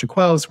the next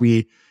JaQuels.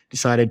 We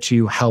decided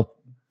to help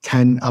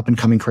 10 up and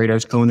coming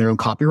creators own their own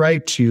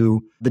copyright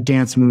to the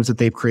dance moves that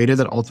they've created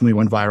that ultimately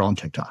went viral on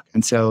TikTok.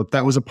 And so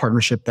that was a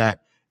partnership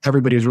that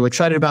everybody was really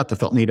excited about, that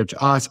felt native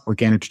to us,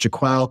 organic to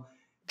JaQuel.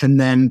 And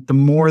then the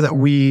more that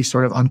we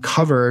sort of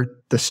uncovered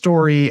the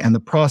story and the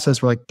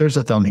process, we're like, there's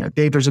a film here.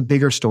 Dave, there's a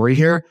bigger story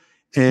here.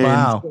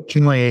 And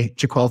fortunately,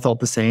 JaQuel felt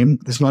the same.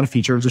 This is not a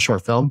feature, it was a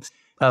short film.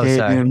 Oh,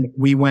 sorry. And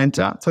we went,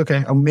 it's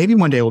okay. Maybe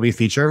one day it will be a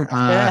feature. It's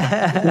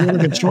a really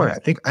good story.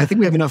 I think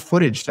we have enough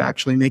footage to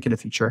actually make it a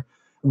feature.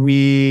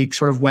 We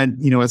sort of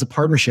went, as a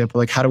partnership,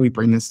 like, how do we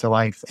bring this to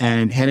life?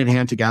 And hand in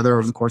hand together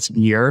over the course of a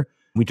year,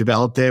 we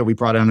developed it. We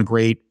brought on a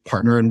great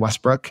partner in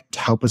Westbrook to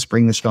help us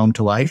bring this film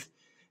to life.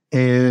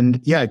 And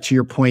yeah, to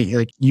your point,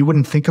 like, you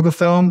wouldn't think of a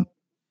film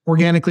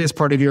organically as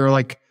part of your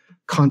like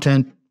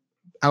content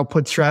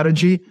output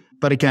strategy.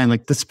 But again,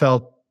 like, this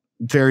felt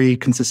very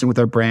consistent with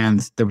our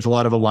brands. There was a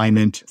lot of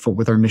alignment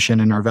with our mission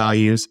and our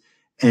values.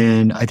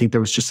 And I think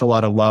there was just a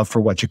lot of love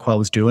for what JaQuel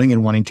was doing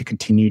and wanting to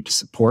continue to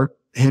support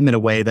him in a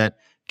way that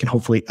can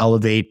hopefully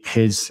elevate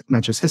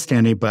not just his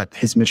standing, but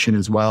his mission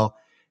as well.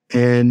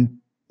 And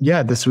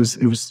yeah, it was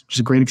just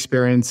a great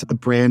experience. The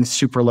brand,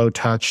 super low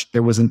touch.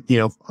 There wasn't,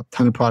 a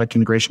ton of product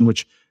integration,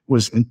 which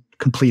was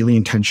completely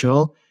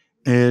intentional.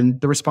 And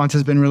the response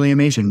has been really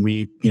amazing.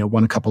 We,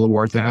 won a couple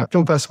awards at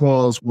film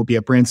festivals. We'll be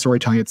at Brand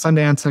Storytelling at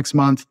Sundance next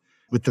month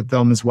with the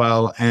film as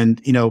well.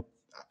 And,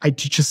 I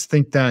just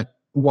think that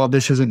while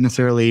this isn't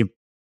necessarily,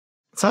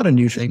 it's not a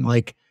new thing.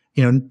 Like,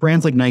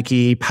 brands like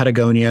Nike,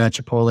 Patagonia,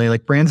 Chipotle,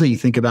 like brands that you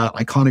think about,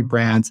 iconic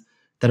brands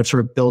that have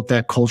sort of built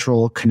that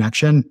cultural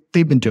connection,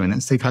 they've been doing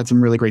this. They've had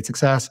some really great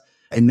success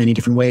in many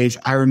different ways.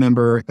 I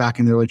remember back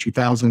in the early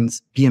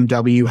 2000s,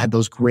 BMW had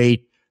those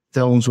great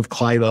films with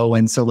Clive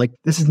Owen. So like,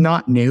 this is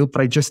not new,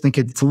 but I just think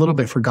it's a little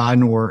bit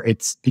forgotten, or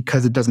it's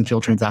because it doesn't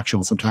feel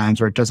transactional sometimes,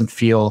 or it doesn't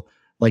feel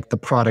like the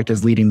product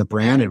is leading the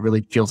brand. It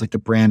really feels like the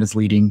brand is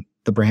leading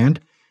the brand.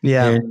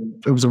 Yeah.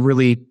 And it was a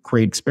really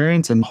great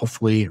experience, and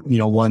hopefully,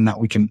 one that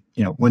we can,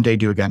 one day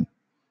do again.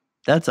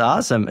 That's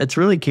awesome. It's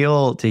really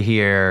cool to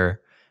hear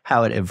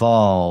how it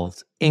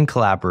evolved in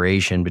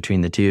collaboration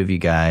between the two of you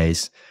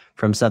guys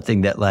from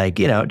something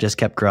that just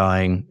kept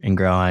growing and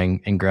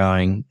growing and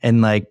growing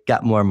and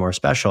got more and more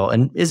special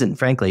and isn't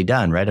frankly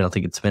done, right? I don't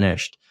think it's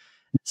finished.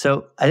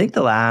 So I think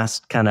the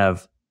last kind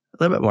of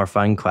a little bit more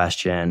fun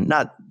question,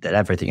 not that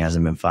everything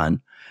hasn't been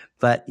fun,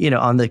 but,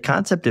 on the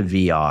concept of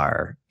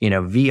VR,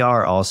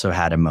 VR also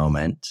had a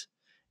moment,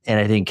 and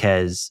I think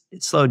it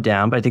slowed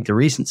down. But I think the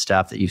recent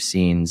stuff that you've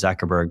seen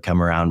Zuckerberg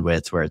come around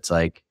with, where it's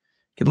like,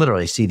 you can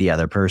literally see the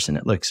other person.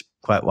 It looks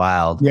quite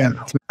wild. Yeah.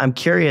 I'm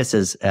curious,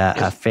 as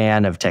a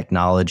fan of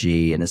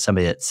technology and as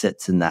somebody that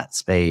sits in that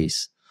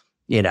space,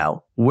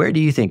 where do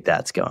you think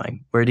that's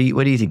going? What do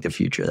you think the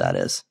future of that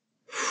is?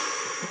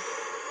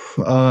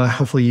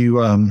 Hopefully you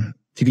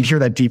can hear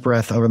that deep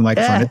breath over the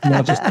microphone. It's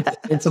not just,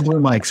 it's a blue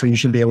mic, so you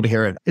should be able to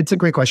hear it. It's a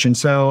great question.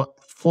 So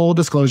full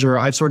disclosure,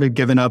 I've sort of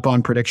given up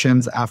on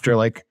predictions after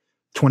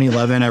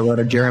 2011. I wrote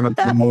a Jeremy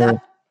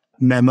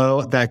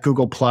memo that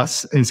Google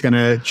Plus is going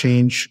to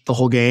change the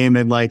whole game.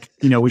 And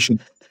we should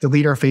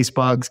delete our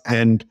Facebooks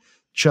and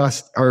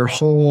just our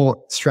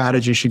whole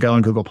strategy should go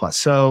on Google Plus.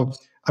 So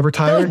I've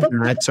retired,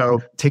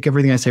 so take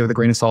everything I say with a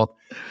grain of salt.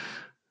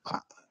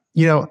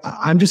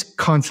 I'm just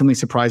constantly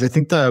surprised. I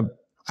think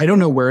I don't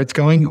know where it's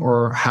going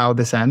or how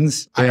this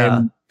ends. Yeah. I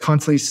am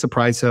constantly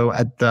surprised though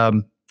at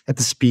the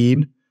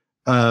speed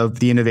of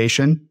the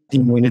innovation.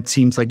 When it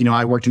seems like,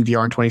 I worked in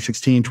VR in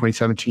 2016,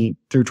 2017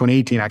 through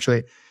 2018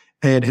 actually.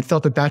 And it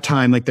felt at that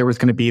time like there was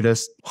going to be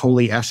this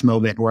holy S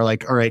moment where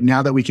like, all right,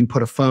 now that we can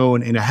put a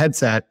phone in a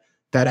headset,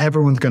 that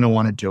everyone's going to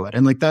want to do it.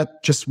 And like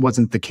that just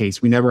wasn't the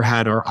case. We never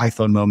had our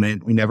iPhone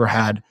moment. We never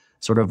had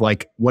sort of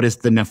like, what is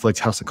the Netflix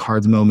House of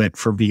Cards moment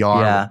for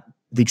VR? Yeah.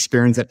 The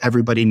experience that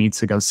everybody needs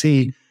to go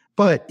see.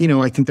 But,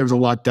 I think there was a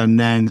lot done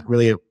then that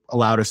really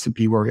allowed us to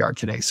be where we are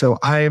today. So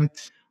I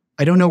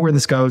don't know where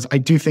this goes. I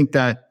do think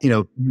that,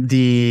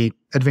 the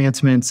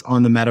advancements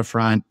on the meta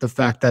front, the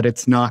fact that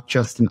it's not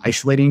just an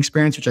isolating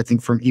experience, which I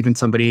think from even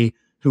somebody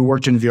who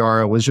worked in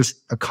VR was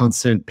just a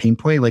constant pain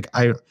point. Like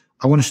I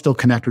want to still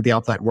connect with the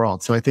outside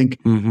world. So I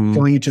think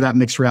going into that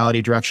mixed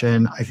reality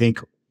direction, I think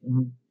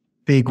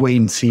big wait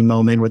and see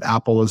moment with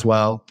Apple as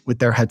well, with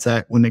their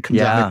headset when it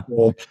comes out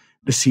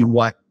to see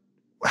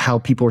how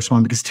people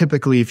respond. Because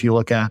typically if you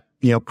look at,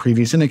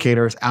 previous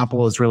indicators,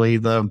 Apple is really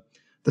the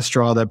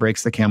straw that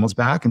breaks the camel's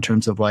back in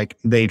terms of like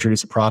they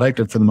introduce a product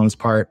and for the most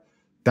part,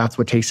 that's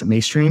what takes it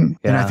mainstream.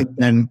 Yeah. And I think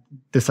then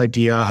this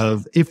idea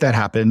of if that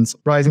happens,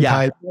 rising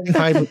tide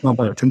with no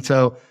boat. And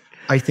so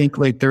I think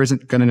like there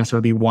isn't going to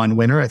necessarily be one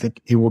winner. I think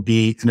it will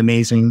be an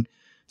amazing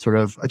sort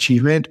of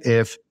achievement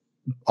if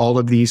all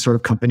of these sort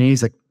of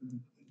companies, like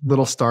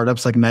little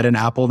startups like Meta and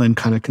Apple, then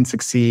kind of can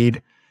succeed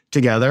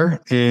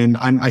together. And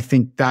I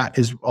think that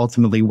is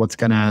ultimately what's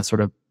going to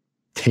sort of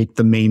take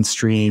the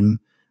mainstream,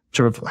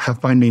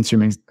 find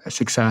mainstream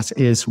success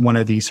is one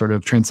of these sort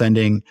of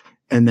transcending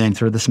and then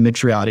sort of this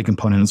mixed reality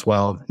component as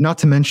well. Not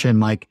to mention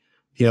like,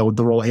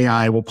 the role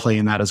AI will play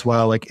in that as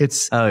well. Like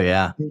it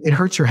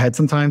hurts your head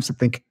sometimes to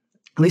think,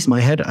 at least my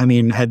head,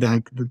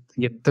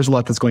 there's a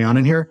lot that's going on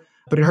in here,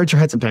 but it hurts your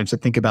head sometimes to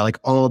think about like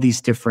all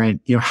these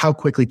different, how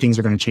quickly things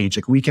are going to change.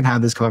 Like we can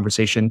have this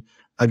conversation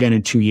again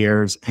in 2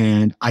 years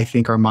and I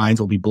think our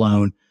minds will be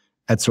blown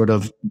at sort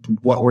of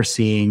what we're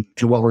seeing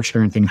and what we're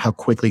experiencing, how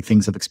quickly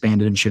things have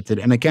expanded and shifted.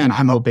 And again,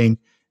 I'm hoping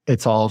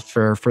it's all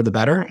for the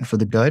better and for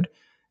the good.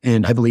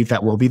 And I believe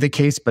that will be the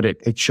case, but it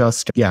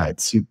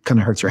kind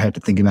of hurts your head to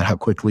think about how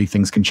quickly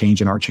things can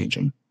change and are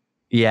changing.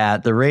 Yeah,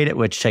 the rate at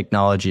which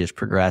technology is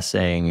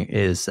progressing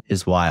is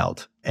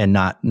wild and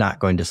not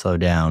going to slow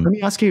down. Let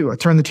me ask you,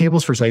 turn the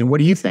tables for a second. What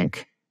do you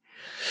think?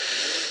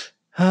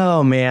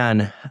 Oh,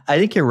 man. I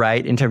think you're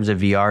right in terms of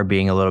VR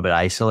being a little bit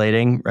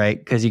isolating, right?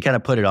 Because you kind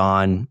of put it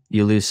on,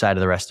 you lose sight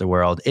of the rest of the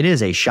world. It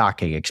is a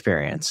shocking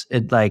experience.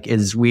 It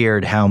is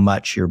weird how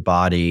much your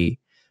body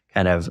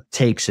kind of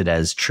takes it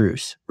as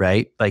truth,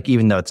 right? Like,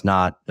 even though it's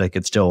not, like,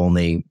 it's still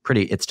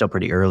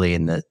pretty early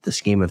in the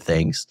scheme of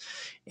things.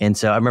 And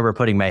so I remember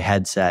putting my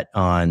headset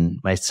on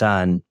my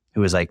son,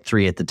 who was like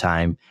 3 at the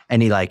time,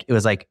 and it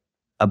was like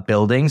a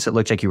building, so it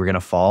looked like you were going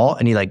to fall,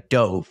 and he like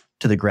dove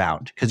to the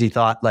ground because he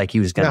thought like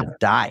he was going to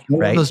die,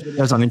 right? Those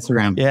videos on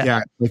Instagram.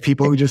 Yeah. Like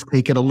people who just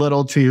take it a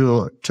little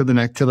to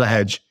the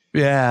edge.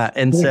 Yeah.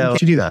 And so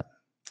you do that.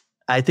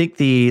 I think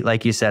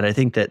like you said, I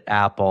think that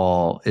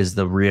Apple is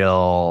the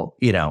real,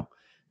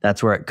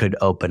 that's where it could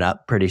open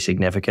up pretty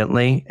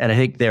significantly. And I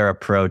think their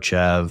approach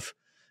of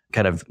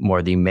kind of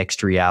more the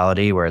mixed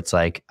reality where it's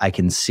like, I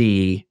can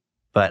see,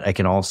 but I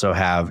can also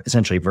have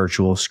essentially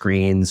virtual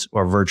screens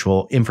or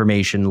virtual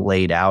information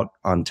laid out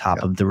on top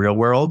of the real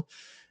world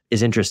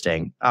is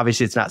interesting.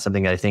 Obviously, it's not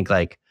something that I think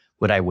like,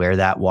 would I wear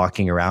that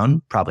walking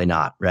around? Probably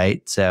not,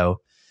 right?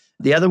 So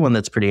the other one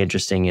that's pretty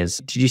interesting is,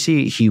 did you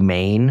see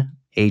Humane?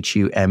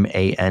 Humane?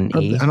 I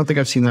don't think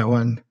I've seen that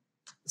one.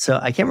 So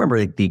I can't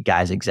remember the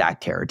guy's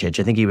exact heritage.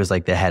 I think he was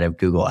like the head of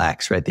Google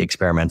X, right? The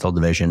experimental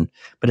division.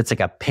 But it's like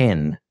a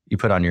pin you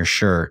put on your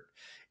shirt.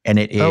 And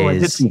it is... Oh, I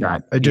did see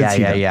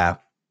that. Yeah.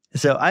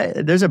 So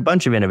there's a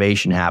bunch of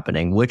innovation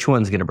happening. Which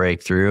one's going to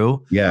break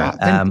through? Yeah.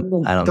 I don't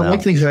know. The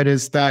likelihood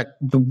is that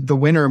the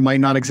winner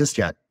might not exist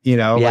yet.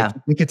 Like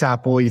you think it's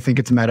Apple, you think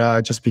it's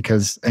Meta, just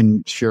because,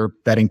 and if you're a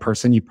betting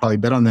person, you probably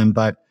bet on them.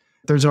 But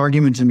there's an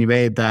argument to be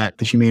made that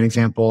the Humane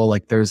example,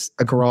 like there's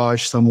a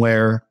garage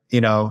somewhere,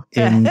 in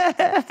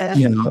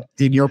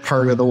your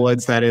part of the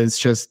woods that is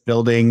just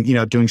building,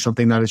 doing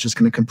something that is just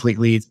going to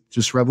completely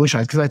just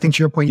revolutionize. Because I think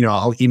to your point,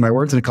 I'll eat my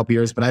words in a couple of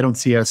years, but I don't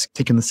see us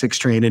taking the 6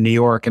 train in New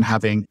York and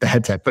having the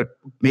headset. But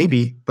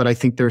maybe, but I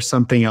think there's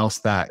something else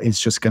that is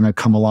just going to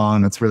come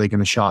along that's really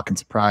going to shock and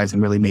surprise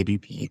and really maybe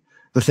be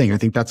the thing. I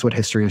think that's what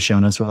history has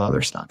shown us with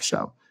other stuff.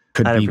 So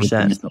could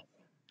 100%.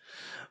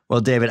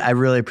 Well, David, I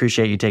really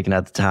appreciate you taking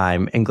out the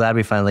time and glad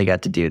we finally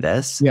got to do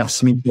this.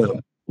 Yes, me too.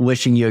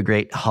 Wishing you a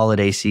great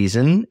holiday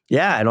season.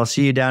 Yeah, and I'll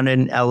see you down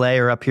in LA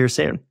or up here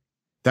soon.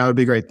 That would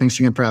be great. Thanks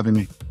again for having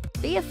me.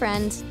 Be a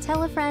friend,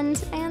 tell a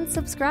friend, and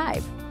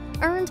subscribe.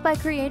 Earned by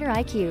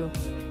CreatorIQ.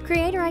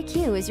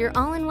 CreatorIQ is your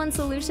all-in-one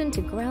solution to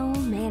grow,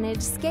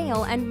 manage,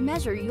 scale, and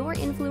measure your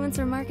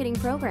influencer marketing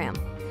program.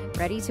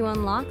 Ready to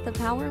unlock the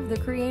power of the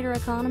creator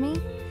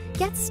economy?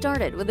 Get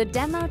started with a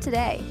demo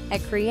today at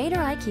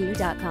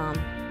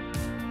CreatorIQ.com.